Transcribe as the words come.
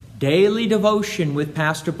Daily Devotion with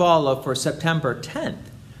Pastor Bala for September 10th,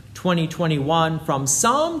 2021 from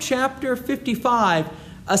Psalm chapter 55,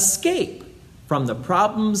 Escape from the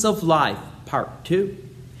Problems of Life, Part 2.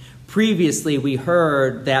 Previously, we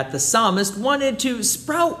heard that the psalmist wanted to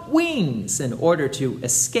sprout wings in order to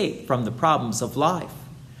escape from the problems of life.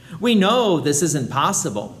 We know this isn't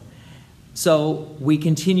possible. So we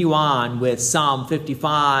continue on with Psalm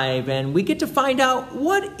 55, and we get to find out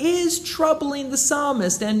what is troubling the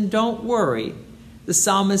psalmist. And don't worry, the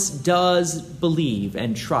psalmist does believe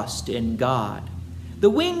and trust in God. The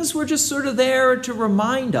wings were just sort of there to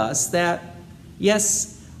remind us that,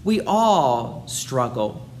 yes, we all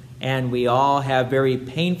struggle, and we all have very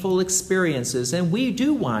painful experiences, and we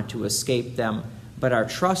do want to escape them, but our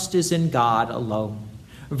trust is in God alone.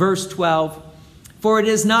 Verse 12, "For it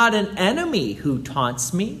is not an enemy who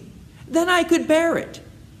taunts me, then I could bear it.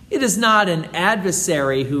 It is not an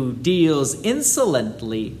adversary who deals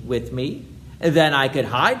insolently with me, then I could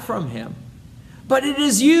hide from him. But it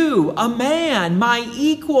is you, a man, my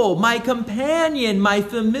equal, my companion, my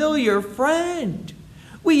familiar friend.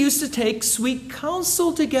 We used to take sweet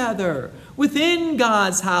counsel together. Within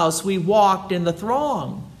God's house we walked in the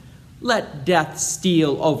throng. Let death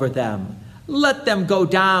steal over them. Let them go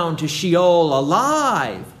down to Sheol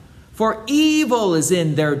alive, for evil is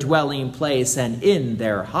in their dwelling place and in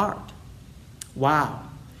their heart." Wow.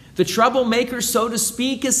 The troublemaker, so to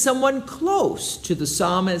speak, is someone close to the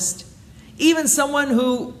psalmist, even someone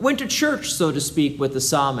who went to church, so to speak, with the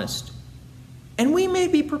psalmist. And we may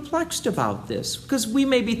be perplexed about this, because we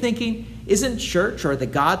may be thinking, isn't church or the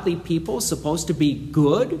godly people supposed to be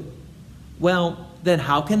good? Well, then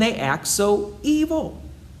how can they act so evil?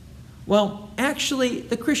 Well, actually,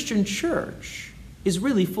 the Christian church is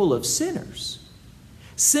really full of sinners.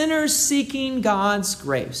 Sinners seeking God's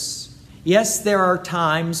grace. Yes, there are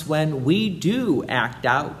times when we do act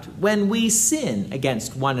out, when we sin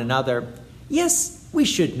against one another. Yes, we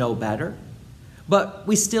should know better, but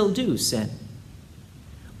we still do sin.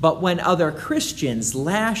 But when other Christians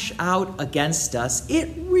lash out against us, it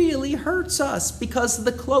really hurts us because of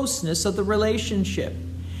the closeness of the relationship.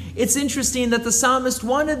 It's interesting that the psalmist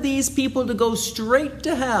wanted these people to go straight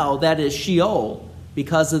to hell, that is Sheol,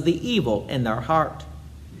 because of the evil in their heart.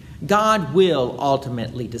 God will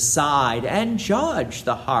ultimately decide and judge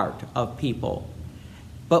the heart of people.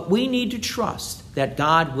 But we need to trust that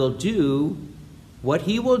God will do what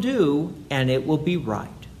he will do, and it will be right.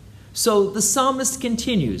 So the psalmist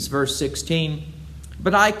continues, verse 16,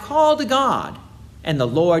 "But I call to God, and the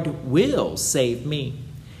Lord will save me.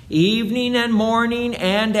 Evening and morning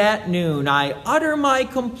and at noon I utter my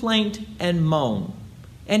complaint and moan,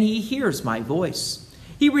 and he hears my voice.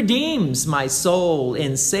 He redeems my soul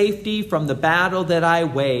in safety from the battle that I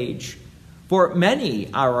wage, for many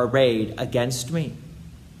are arrayed against me."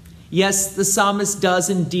 Yes, the psalmist does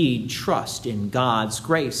indeed trust in God's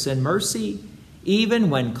grace and mercy, even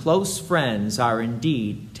when close friends are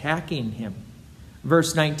indeed attacking him.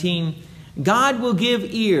 Verse 19, "God will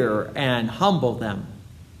give ear and humble them.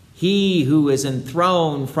 He who is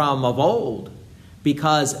enthroned from of old,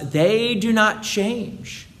 because they do not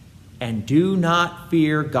change and do not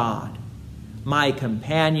fear God. My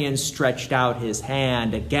companion stretched out his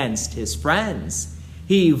hand against his friends.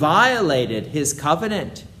 He violated his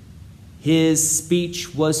covenant. His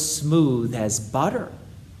speech was smooth as butter,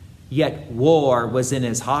 yet war was in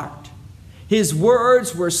his heart. His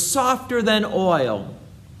words were softer than oil,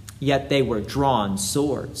 yet they were drawn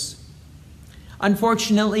swords."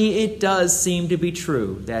 Unfortunately, it does seem to be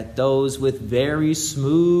true that those with very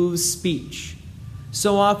smooth speech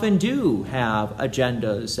so often do have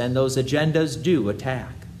agendas, and those agendas do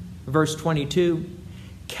attack. Verse 22,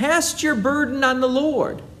 "Cast your burden on the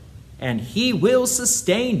Lord, and he will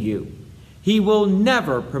sustain you. He will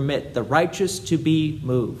never permit the righteous to be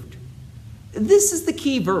moved." This is the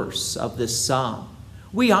key verse of this psalm.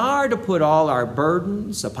 We are to put all our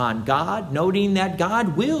burdens upon God, noting that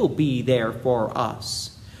God will be there for us.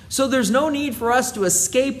 So there's no need for us to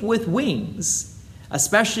escape with wings,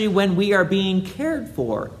 especially when we are being cared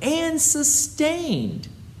for and sustained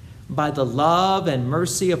by the love and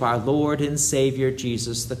mercy of our Lord and Savior,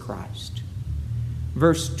 Jesus the Christ.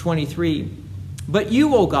 Verse 23, "But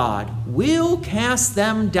you, O God, will cast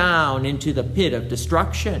them down into the pit of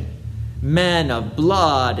destruction. Men of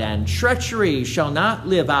blood and treachery shall not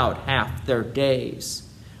live out half their days,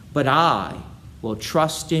 but I will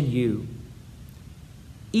trust in you."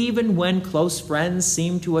 Even when close friends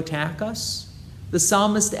seem to attack us, the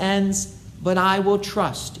psalmist ends, "But I will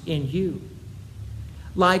trust in you."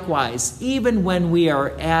 Likewise, even when we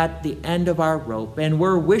are at the end of our rope and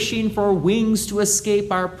we're wishing for wings to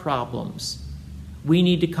escape our problems, We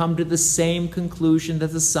need to come to the same conclusion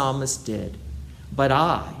that the psalmist did. But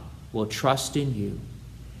I will trust in you.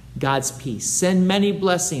 God's peace and many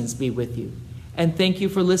blessings be with you. And thank you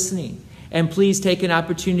for listening. And please take an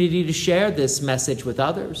opportunity to share this message with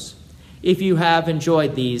others. If you have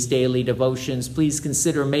enjoyed these daily devotions, please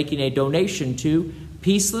consider making a donation to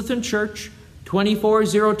Peace Lutheran Church,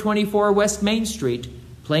 24024 West Main Street,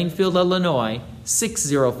 Plainfield, Illinois,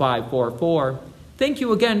 60544. Thank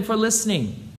you again for listening.